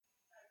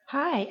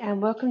Hi,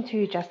 and welcome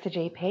to Just a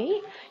GP.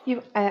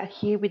 You are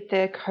here with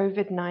the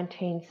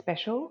COVID-19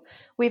 special.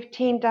 We've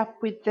teamed up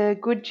with the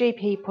Good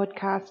GP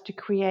podcast to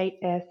create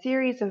a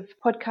series of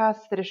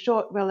podcasts that are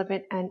short,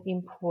 relevant, and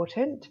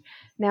important.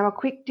 Now, a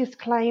quick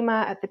disclaimer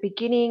at the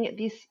beginning.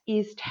 This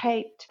is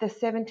taped the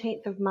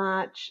 17th of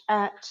March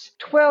at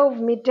 12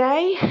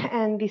 midday,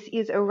 and this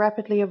is a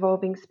rapidly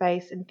evolving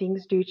space and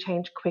things do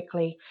change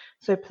quickly,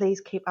 so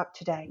please keep up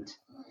to date.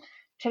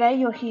 Today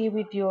you're here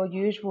with your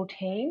usual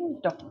team,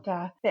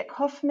 Dr. Beck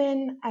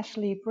Hoffman,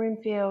 Ashley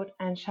Broomfield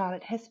and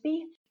Charlotte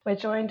Hespy. We're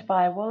joined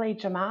by Wally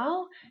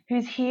Jamal,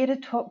 who's here to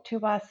talk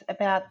to us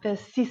about the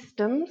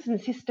systems and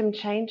system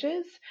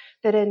changes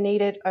that are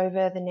needed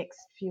over the next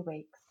few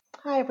weeks.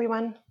 Hi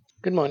everyone.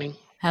 Good morning.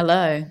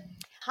 Hello.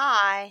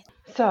 Hi.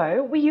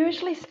 So we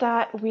usually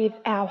start with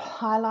our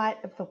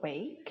highlight of the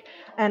week,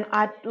 and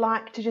I'd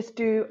like to just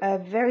do a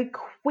very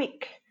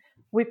quick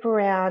whip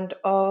around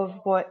of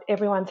what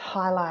everyone's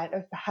highlight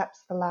of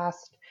perhaps the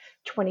last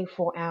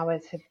 24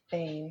 hours have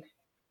been.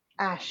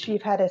 Ash,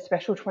 you've had a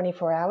special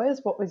 24 hours.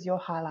 What was your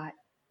highlight?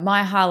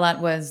 My highlight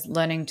was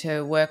learning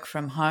to work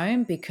from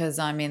home because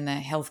I'm in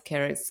the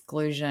healthcare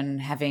exclusion,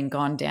 having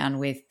gone down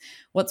with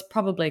what's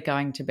probably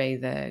going to be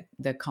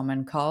the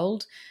common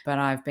cold. But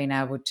I've been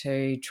able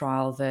to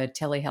trial the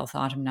telehealth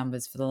item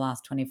numbers for the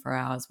last 24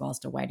 hours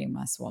whilst awaiting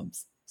my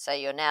swabs. So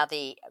you're now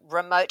the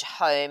remote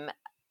home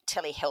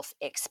telehealth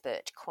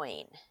expert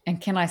queen. And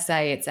can I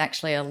say it's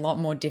actually a lot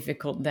more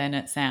difficult than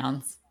it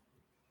sounds?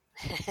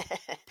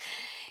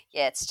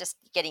 Yeah, it's just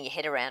getting your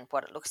head around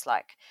what it looks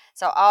like.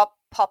 So I'll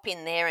pop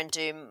in there and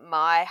do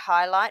my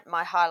highlight.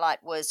 My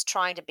highlight was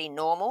trying to be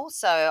normal.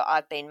 So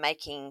I've been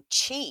making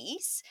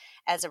cheese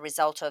as a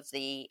result of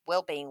the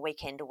Wellbeing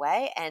Weekend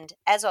away. And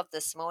as of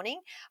this morning,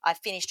 I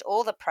finished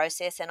all the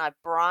process and I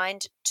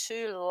brined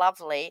 2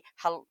 lovely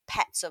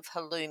pats of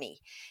halloumi.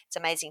 It's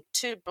amazing.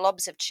 2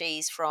 blobs of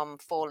cheese from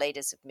 4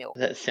 litres of milk.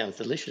 That sounds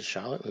delicious,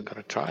 Charlotte. We've got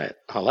to try it.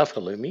 I love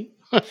halloumi.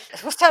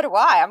 Well, so do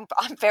I.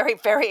 I'm very,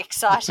 very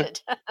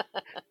excited.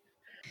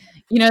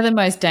 You know, the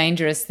most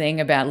dangerous thing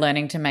about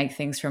learning to make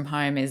things from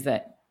home is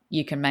that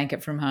you can make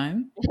it from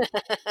home.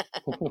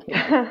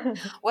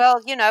 Well,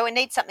 we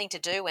need something to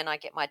do when I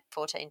get my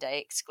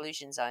 14-day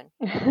exclusion zone.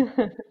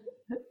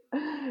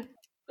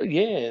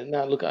 Yeah,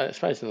 no, look, I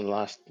suppose in the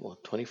last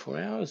 24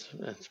 hours,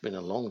 it's been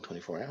a long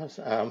 24 hours.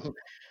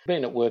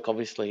 Being at work,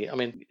 obviously,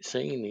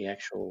 seeing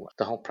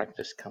the whole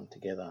practice come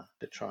together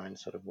to try and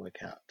sort of work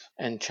out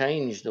and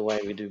change the way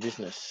we do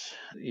business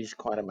is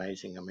quite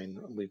amazing.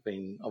 We've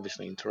been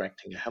obviously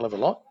interacting a hell of a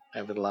lot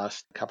over the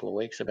last couple of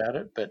weeks about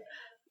it, but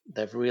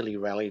they've really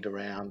rallied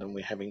around and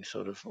we're having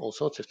sort of all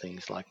sorts of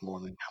things like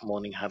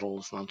morning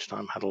huddles,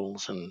 lunchtime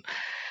huddles, and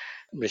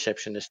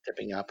receptionists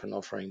stepping up and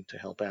offering to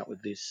help out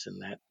with this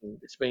and that. And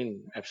it's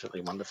been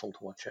absolutely wonderful to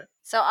watch it.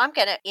 So I'm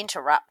going to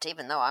interrupt,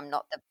 even though I'm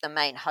not the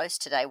main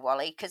host today,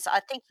 Wally, because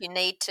I think you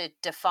need to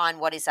define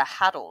what is a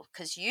huddle,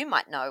 because you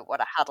might know what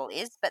a huddle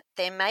is, but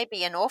there may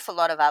be an awful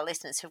lot of our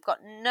listeners who've got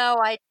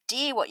no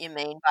idea what you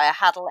mean by a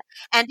huddle.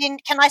 And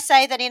can I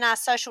say that in our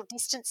social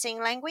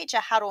distancing language,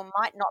 a huddle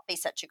might not be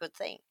such a good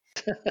thing?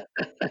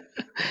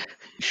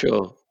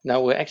 Sure.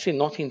 No, we're actually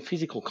not in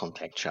physical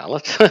contact,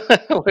 Charlotte,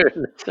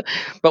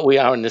 but we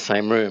are in the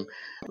same room.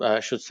 I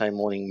should say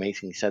morning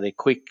meetings. So they're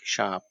quick,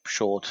 sharp,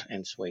 short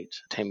and sweet,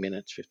 10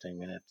 minutes, 15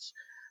 minutes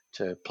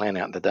to plan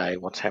out the day,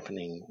 what's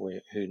happening,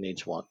 who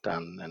needs what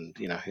done, and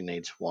who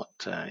needs what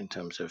in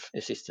terms of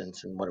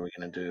assistance, and what are we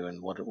going to do,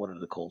 and what are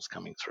the calls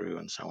coming through,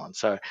 and so on.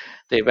 So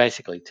they're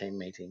basically team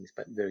meetings,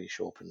 but very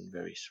short and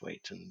very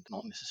sweet, and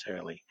not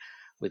necessarily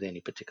with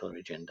any particular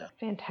agenda.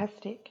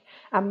 Fantastic.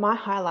 My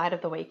highlight of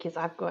the week is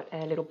I've got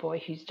a little boy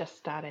who's just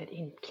started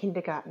in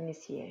kindergarten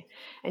this year,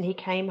 and he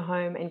came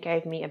home and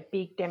gave me a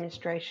big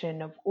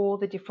demonstration of all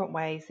the different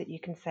ways that you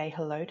can say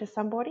hello to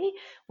somebody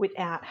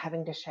without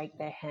having to shake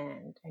their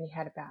hand. And he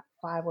had about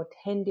 5 or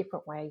 10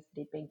 different ways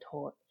that he'd been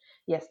taught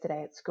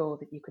yesterday at school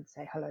that you could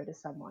say hello to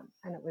someone,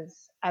 and it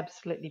was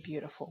absolutely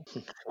beautiful.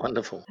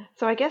 Wonderful.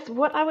 So I guess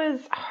what I was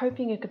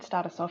hoping you could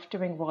start us off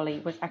doing, Wally,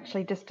 was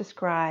actually just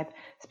describe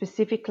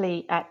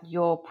specifically at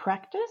your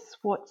practice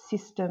what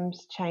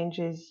systems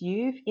changes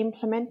you've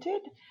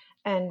implemented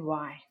and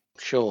why.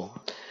 Sure.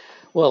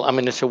 Well,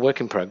 it's a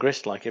work in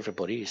progress, like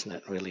everybody, isn't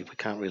it? Really, we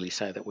can't really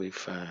say that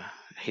we've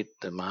hit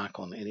the mark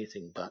on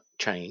anything but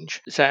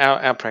change. So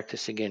our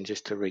practice, again,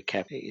 just to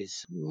recap,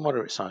 is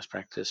moderate-sized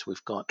practice.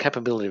 We've got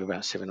capability of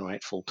about 7 or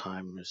 8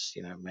 full-timers,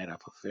 made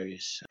up of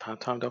various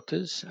part-time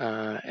doctors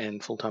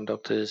and full-time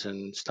doctors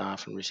and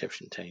staff and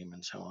reception team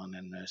and so on,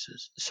 and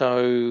nurses.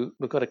 So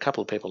we've got a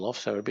couple of people off,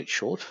 so we're a bit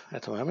short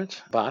at the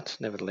moment, but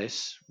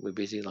nevertheless, we're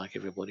busy like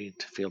everybody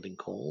fielding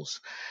calls.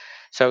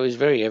 So it was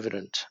very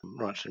evident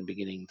right from the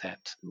beginning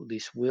that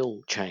this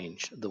will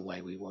change the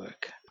way we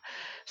work.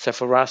 So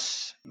for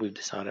us,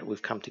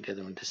 we've come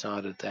together and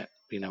decided that,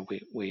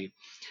 we're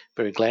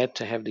very glad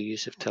to have the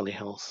use of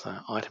telehealth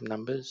item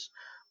numbers.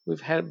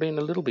 We've been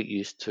a little bit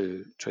used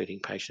to treating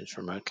patients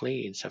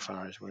remotely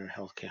insofar as we're a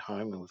healthcare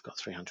home and we've got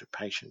 300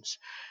 patients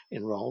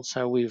enrolled.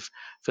 So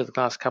for the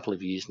last couple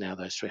of years now,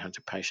 those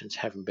 300 patients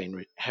haven't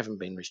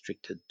been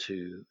restricted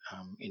to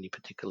any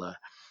particular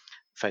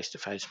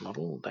face-to-face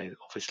model. They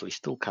obviously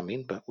still come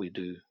in, but we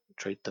do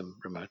treat them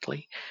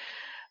remotely.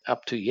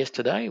 Up to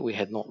yesterday, we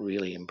had not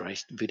really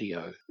embraced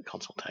video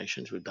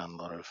consultations. We've done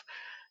a lot of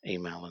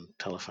email and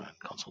telephone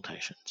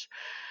consultations.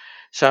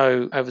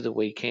 So over the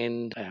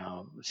weekend,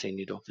 our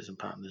senior doctors and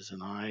partners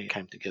and I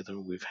came together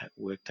and we've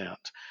worked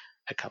out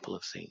a couple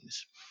of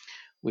things.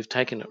 We've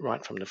taken it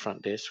right from the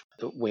front desk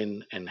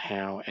when and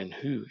how and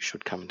who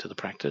should come into the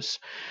practice.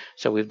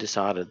 So we've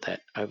decided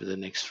that over the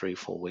next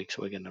 3-4 weeks,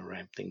 we're going to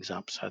ramp things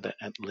up so that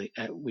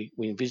we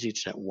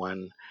envisage that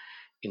 1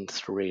 in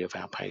 3 of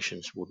our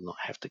patients would not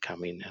have to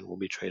come in and will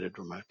be treated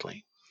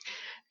remotely.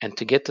 And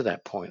to get to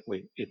that point,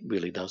 it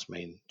really does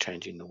mean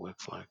changing the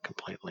workflow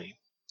completely.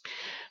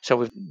 So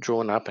we've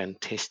drawn up and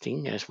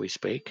testing as we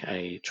speak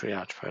a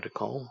triage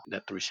protocol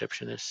that the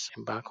receptionists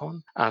embark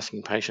on,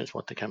 asking patients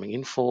what they're coming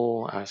in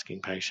for,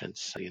 asking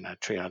patients,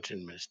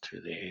 triaging them as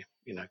to their,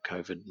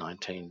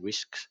 COVID-19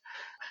 risks,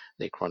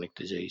 their chronic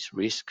disease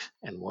risks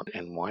and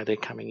why they're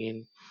coming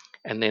in.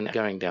 And then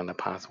going down the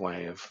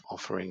pathway of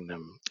offering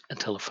them a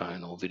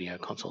telephone or video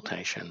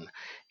consultation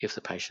if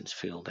the patients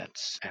feel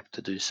that's apt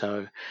to do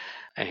so.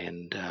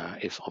 And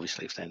if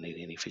they need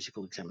any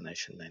physical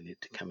examination, they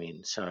need to come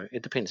in. So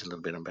it depends a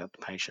little bit about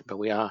the patient, but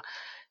we are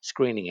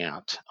screening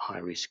out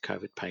high-risk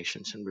COVID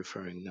patients and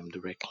referring them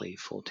directly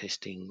for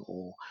testing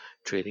or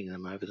treating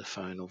them over the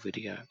phone or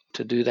video.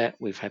 To do that,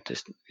 we've had to,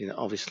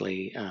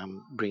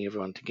 bring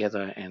everyone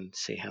together and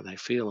see how they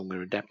feel, and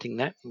we're adapting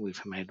that.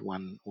 We've made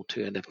 1 or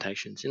 2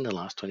 adaptations in the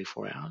last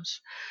 24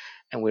 hours.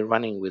 And we're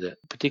running with it,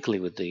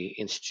 particularly with the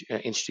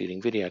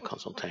instituting video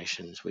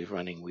consultations. We're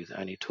running with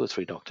only 2 or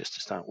 3 doctors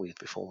to start with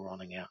before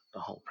rolling out the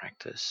whole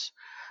practice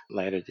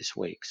later this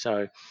week.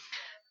 So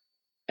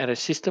at a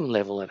system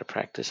level, at a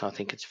practice, I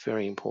think it's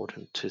very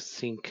important to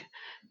think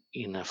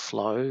in a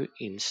flow,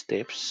 in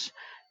steps,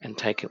 and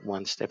take it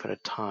 1 step at a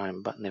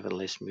time, but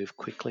nevertheless move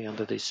quickly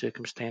under these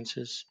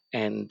circumstances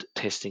and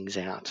test things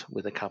out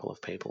with a couple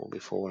of people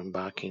before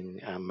embarking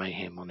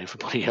mayhem on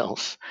everybody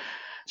else.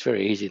 It's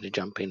very easy to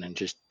jump in and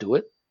just do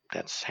it.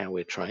 That's how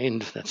we're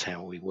trained. That's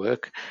how we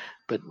work.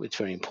 But it's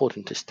very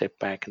important to step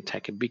back and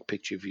take a big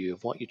picture view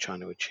of what you're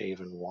trying to achieve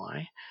and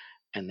why,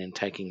 and then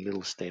taking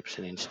little steps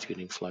and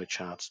instituting flow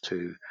charts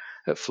to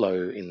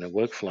flow in the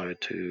workflow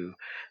to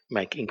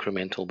make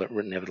incremental but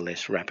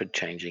nevertheless rapid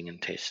changing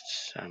and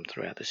tests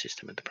throughout the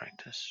system of the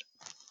practice.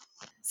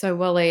 So,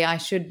 Wally, I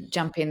should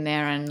jump in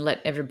there and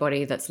let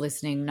everybody that's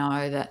listening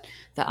know that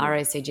the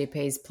RACGP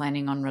is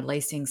planning on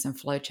releasing some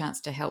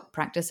flowcharts to help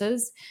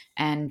practices,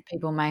 and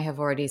people may have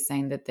already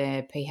seen that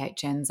their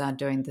PHNs are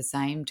doing the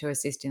same to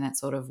assist in that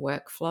sort of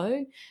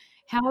workflow.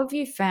 How have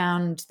you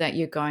found that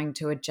you're going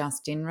to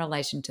adjust in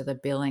relation to the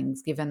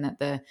billings, given that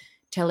the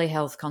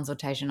telehealth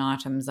consultation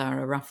items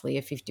are roughly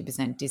a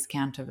 50%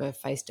 discount of a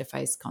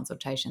face-to-face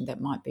consultation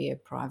that might be a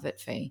private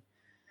fee?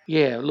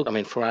 Yeah, look,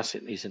 for us,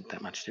 it isn't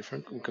that much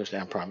different because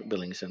our private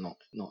billings are not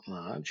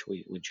large.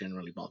 We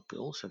generally bulk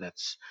bill, so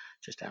that's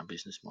just our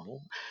business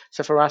model.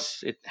 So for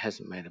us, it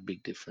hasn't made a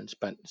big difference,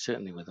 but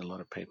certainly with a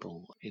lot of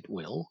people, it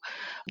will.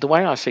 The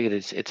way I see it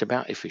is it's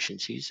about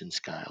efficiencies and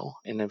scale.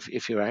 And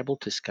if you're able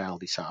to scale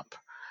this up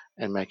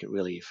and make it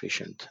really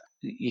efficient,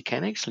 you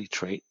can actually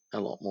treat a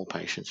lot more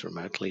patients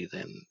remotely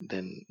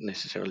than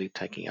necessarily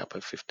taking up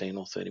a 15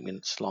 or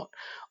 30-minute slot.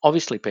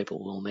 Obviously,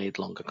 people will need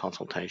longer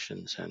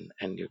consultations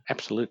and your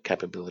absolute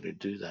capability to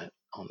do that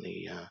on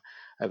the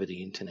over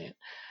the internet.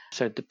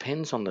 So it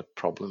depends on the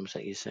problems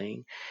that you're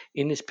seeing.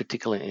 In this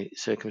particular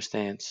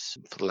circumstance,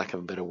 for the lack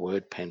of a better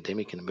word,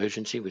 pandemic and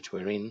emergency, which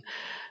we're in,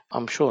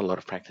 I'm sure a lot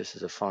of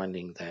practices are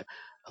finding that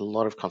a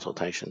lot of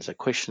consultations are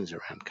questions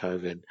around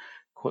COVID,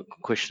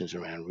 questions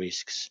around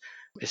risks,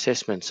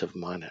 assessments of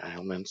minor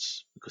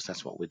ailments, because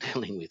that's what we're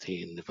dealing with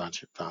here in the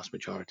vast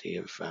majority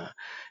of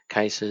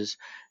cases,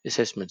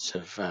 assessments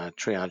of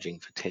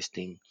triaging for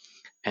testing,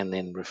 and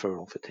then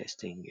referral for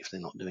testing if they're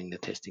not doing the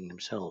testing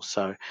themselves.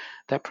 So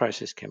that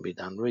process can be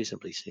done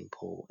reasonably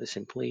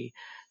simply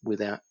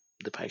without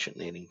the patient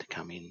needing to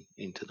come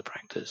into the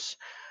practice.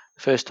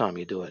 The first time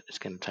you do it, it's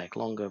going to take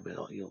longer, but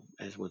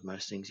as with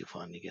most things, you'll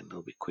find you get a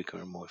little bit quicker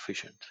and more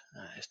efficient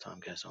as time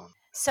goes on.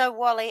 So,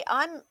 Wally,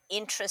 I'm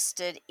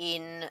interested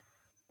in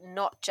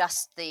not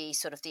just the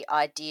sort of the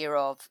idea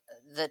of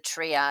the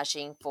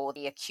triaging for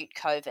the acute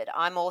COVID.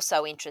 I'm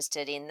also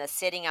interested in the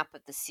setting up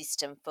of the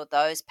system for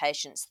those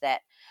patients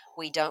that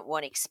we don't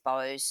want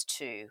exposed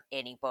to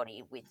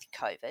anybody with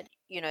COVID.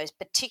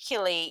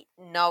 Particularly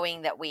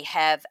knowing that we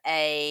have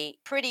a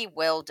pretty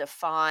well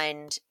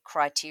defined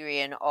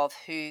criterion of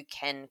who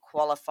can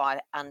qualify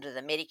under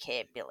the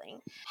Medicare billing.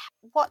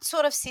 What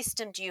sort of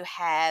system do you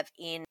have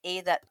in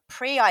either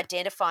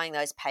pre-identifying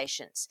those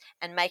patients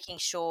and making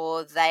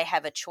sure they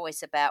have a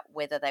choice about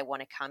whether they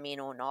want to come in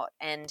or not?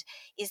 And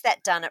is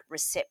that done at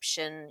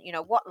reception?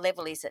 What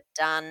level is it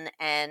done,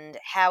 and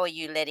how are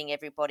you letting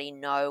everybody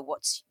know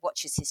what's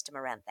your system system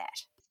around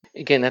that?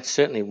 Again, that's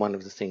certainly one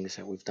of the things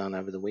that we've done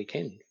over the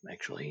weekend,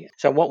 actually.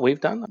 So what we've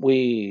done,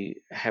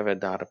 we have a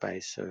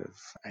database of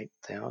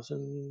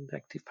 8,000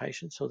 active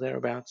patients or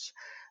thereabouts.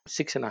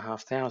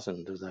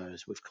 6,500 of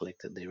those we've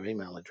collected their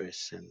email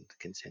address and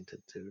consented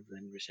to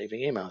them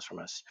receiving emails from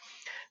us.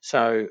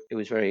 So it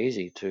was very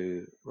easy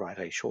to write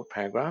a short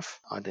paragraph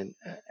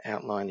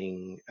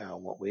outlining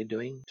what we're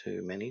doing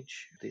to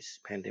manage this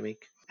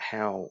pandemic,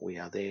 how we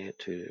are there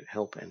to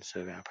help and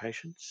serve our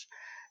patients.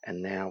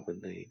 And now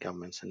with the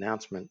government's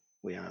announcement,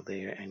 we are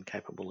there and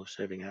capable of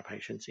serving our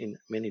patients in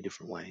many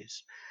different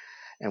ways.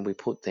 And we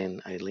put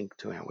then a link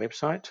to our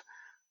website.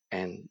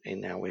 And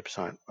in our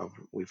website,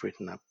 we've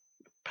written up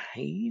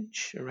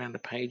around a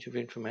page of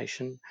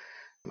information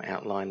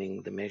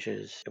outlining the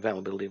measures,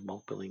 availability of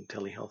bulk billing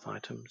telehealth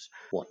items,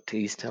 what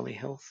is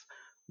telehealth,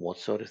 what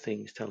sort of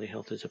things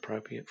telehealth is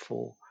appropriate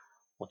for,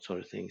 what sort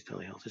of things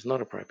telehealth is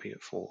not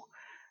appropriate for,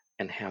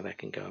 and how they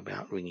can go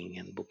about ringing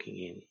and booking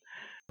in.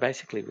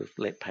 Basically, we've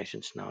let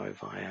patients know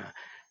via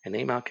an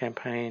email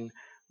campaign,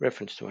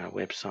 reference to our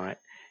website,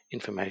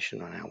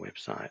 information on our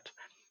website,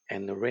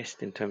 and the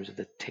rest in terms of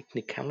the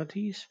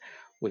technicalities,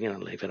 we're going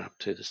to leave it up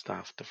to the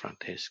staff at the front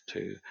desk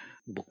to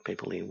book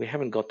people in. We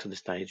haven't got to the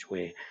stage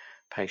where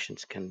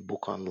patients can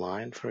book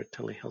online for a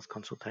telehealth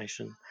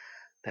consultation.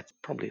 That's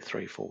probably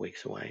 3-4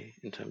 weeks away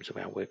in terms of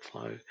our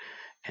workflow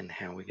and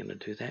how we're going to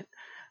do that.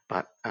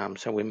 But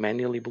so we're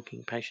manually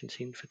booking patients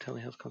in for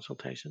telehealth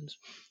consultations,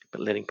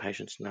 but letting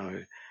patients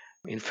know.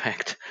 In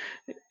fact,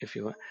 if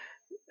you want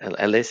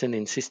a lesson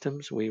in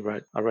systems,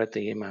 I wrote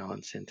the email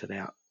and sent it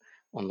out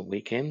on the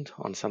weekend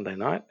on Sunday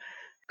night.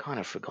 Kind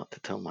of forgot to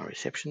tell my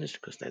receptionist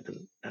because they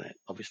didn't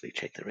obviously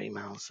check their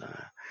emails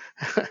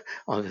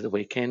over the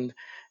weekend.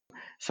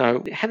 So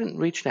we hadn't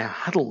reached our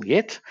huddle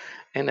yet.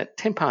 And at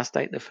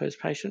 8:10, the first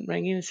patient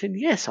rang in and said,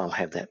 "Yes, I'll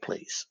have that,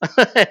 please."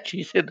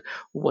 She said,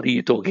 "What are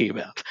you talking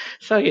about?"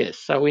 So, yes,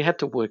 so we had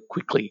to work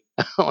quickly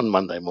on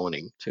Monday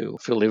morning to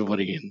fill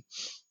everybody in.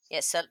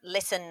 Yes, so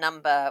lesson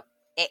number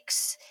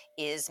X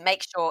is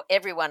make sure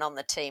everyone on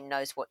the team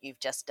knows what you've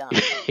just done.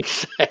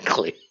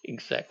 Exactly.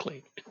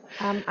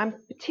 I'm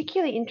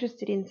particularly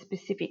interested in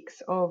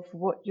specifics of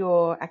what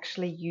you're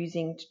actually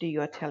using to do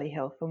your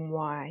telehealth and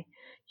why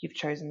you've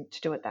chosen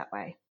to do it that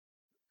way.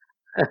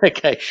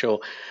 Okay, sure.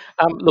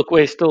 Look,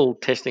 we're still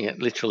testing it.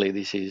 Literally,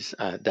 this is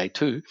day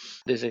 2.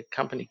 There's a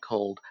company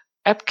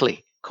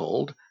aptly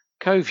called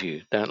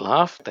CoView. Don't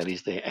laugh. That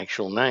is their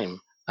actual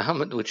name,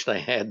 which they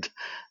had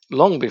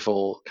long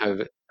before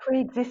COVID.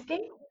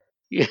 Pre-existing?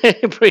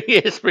 Yeah,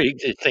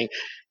 pre-existing.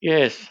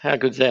 Yes, how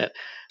good's that?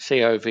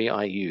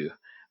 CoViu.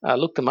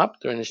 Look them up.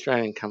 They're an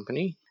Australian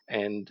company,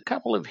 and a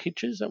couple of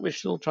hitches that we're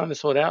still trying to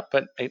sort out,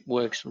 but it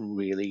works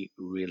really,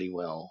 really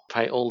well.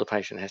 All the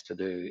patient has to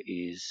do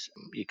is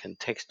you can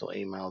text or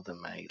email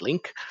them a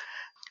link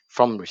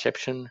from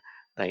reception.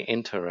 They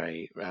enter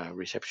a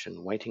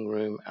reception waiting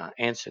room, are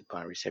answered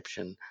by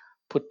reception,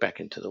 put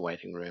back into the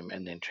waiting room,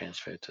 and then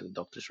transferred to the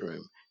doctor's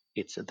room.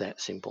 It's that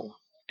simple.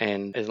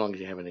 And as long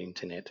as you have an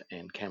internet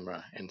and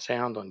camera and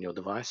sound on your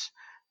device,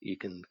 you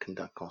can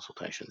conduct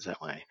consultations that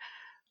way.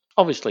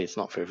 Obviously, it's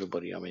not for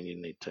everybody. I mean, you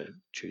need to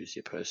choose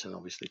your person.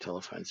 Obviously,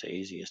 telephone's the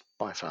easiest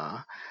by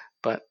far.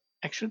 But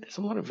actually, there's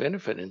a lot of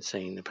benefit in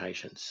seeing the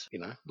patients,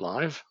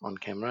 live on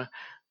camera,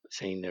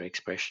 seeing their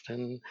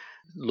expression,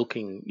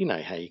 looking,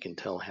 how you can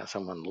tell how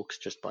someone looks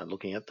just by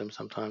looking at them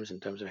sometimes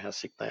in terms of how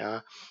sick they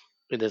are.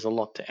 But there's a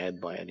lot to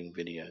add by adding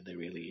video. There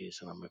really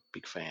is. And I'm a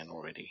big fan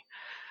already.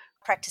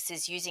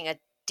 Practices using a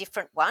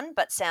different one,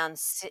 but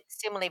sounds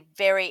similarly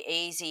very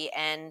easy.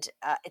 And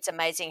it's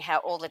amazing how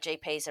all the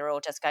GPs are all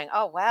just going,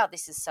 "Oh, wow,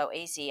 this is so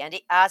easy." And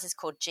ours is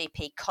called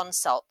GP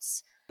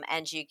Consults.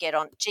 And you get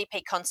on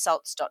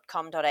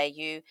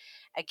gpconsults.com.au.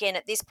 Again,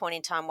 at this point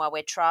in time, while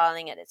we're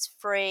trialing it, it's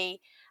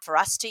free for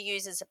us to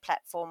use as a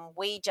platform.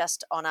 We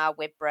just on our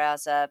web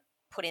browser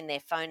put in their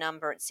phone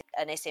number, it's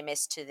an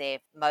SMS to their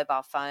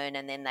mobile phone,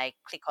 and then they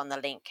click on the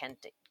link and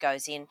it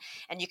goes in.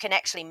 And you can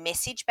actually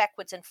message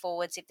backwards and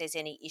forwards if there's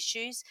any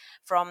issues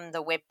from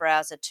the web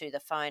browser to the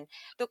phone.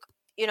 Look,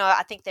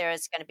 I think there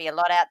is going to be a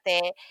lot out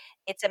there.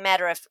 It's a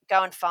matter of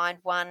go and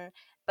find one.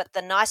 But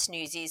the nice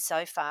news is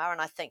so far,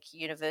 and I think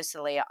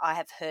universally, I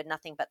have heard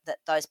nothing but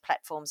that those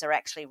platforms are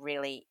actually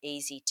really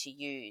easy to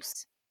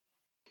use.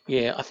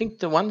 Yeah, I think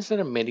the ones that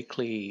are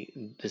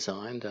medically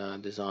designed are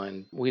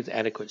designed with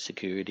adequate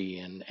security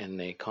and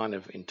they're kind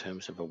of in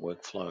terms of a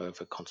workflow of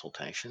a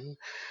consultation.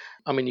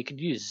 I mean, you could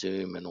use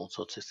Zoom and all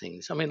sorts of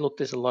things. I mean, look,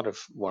 there's a lot of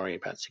worry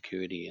about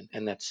security,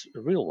 and that's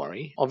a real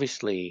worry.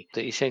 Obviously,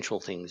 the essential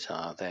things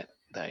are that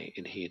they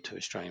adhere to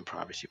Australian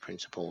privacy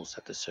principles,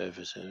 that the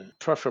servers are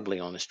preferably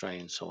on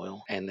Australian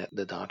soil, and that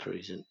the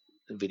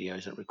video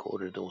isn't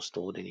recorded or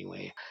stored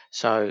anywhere.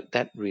 So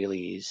that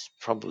really is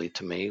probably,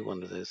 to me,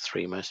 one of the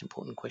 3 most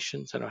important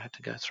questions that I had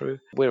to go through.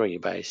 Where are you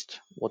based?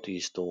 What do you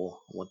store?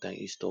 What don't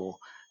you store?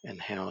 And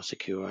how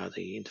secure are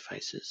the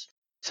interfaces?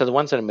 So the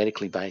ones that are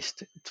medically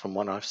based, from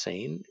what I've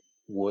seen,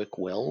 work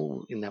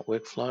well in that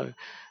workflow.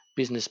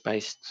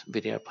 Business-based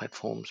video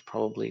platforms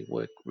probably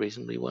work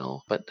reasonably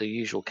well, but the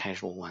usual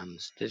casual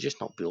ones, they're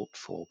just not built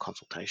for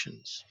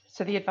consultations.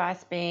 So the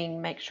advice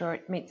being make sure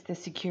it meets the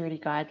security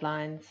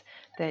guidelines,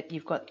 that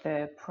you've got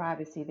the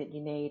privacy that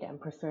you need, and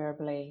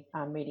preferably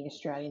meeting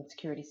Australian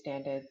security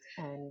standards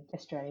and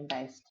Australian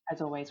based as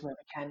always where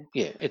we can.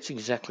 Yeah, it's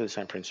exactly the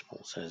same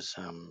principles as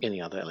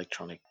any other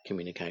electronic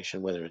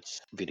communication, whether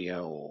it's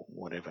video or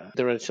whatever.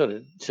 There are sort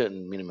of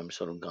certain minimum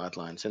sort of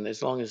guidelines, and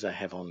as long as they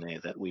have on there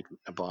that we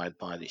abide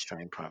by the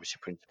Australian privacy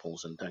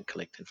principles and don't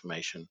collect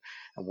information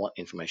and what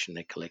information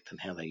they collect and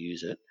how they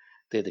use it,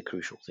 they're the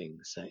crucial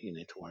things that you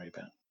need to worry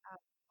about.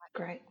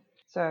 Great.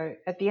 So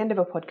at the end of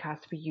a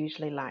podcast, we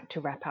usually like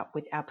to wrap up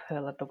with our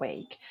Pearl of the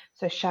Week.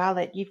 So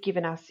Charlotte, you've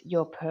given us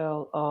your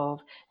Pearl of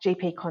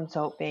GP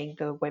Consult being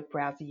the web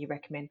browser you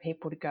recommend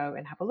people to go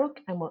and have a look,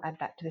 and we'll add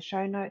that to the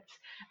show notes.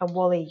 And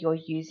Wally, you're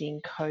using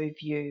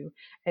CoView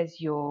as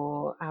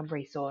your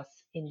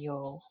resource in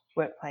your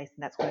workplace,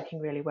 and that's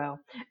working really well.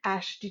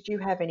 Ash, did you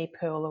have any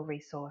Pearl or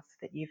resource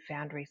that you've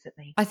found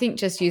recently? I think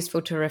just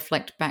useful to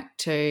reflect back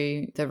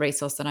to the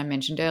resource that I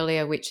mentioned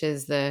earlier, which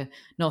is the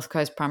North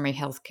Coast Primary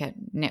Healthcare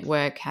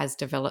Network has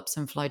developed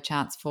some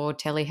flowcharts for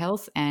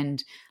telehealth,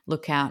 and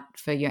look out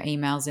for your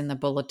emails in the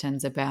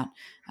bulletins about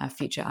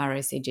future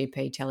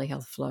RACGP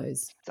telehealth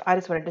flows. So I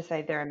just wanted to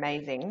say they're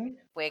amazing.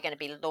 We're going to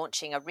be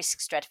launching a risk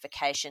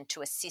stratification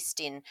to assist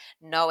in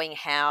knowing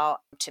how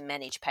to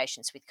manage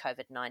patients with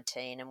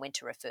COVID-19 and when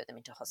to refer them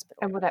into hospital.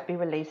 And will that be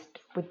released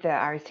with the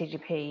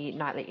RACGP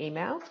nightly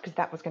emails? Because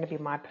that was going to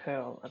be my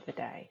Pearl of the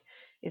day,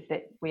 is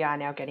that we are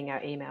now getting our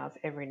emails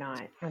every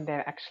night, and they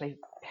actually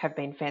have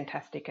been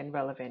fantastic and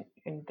relevant,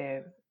 and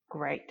they're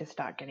great to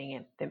start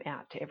getting them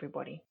out to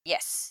everybody.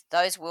 Yes,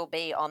 those will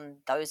be on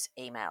those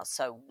emails,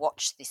 so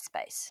watch this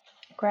space.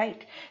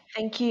 Great.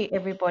 Thank you,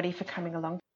 everybody, for coming along.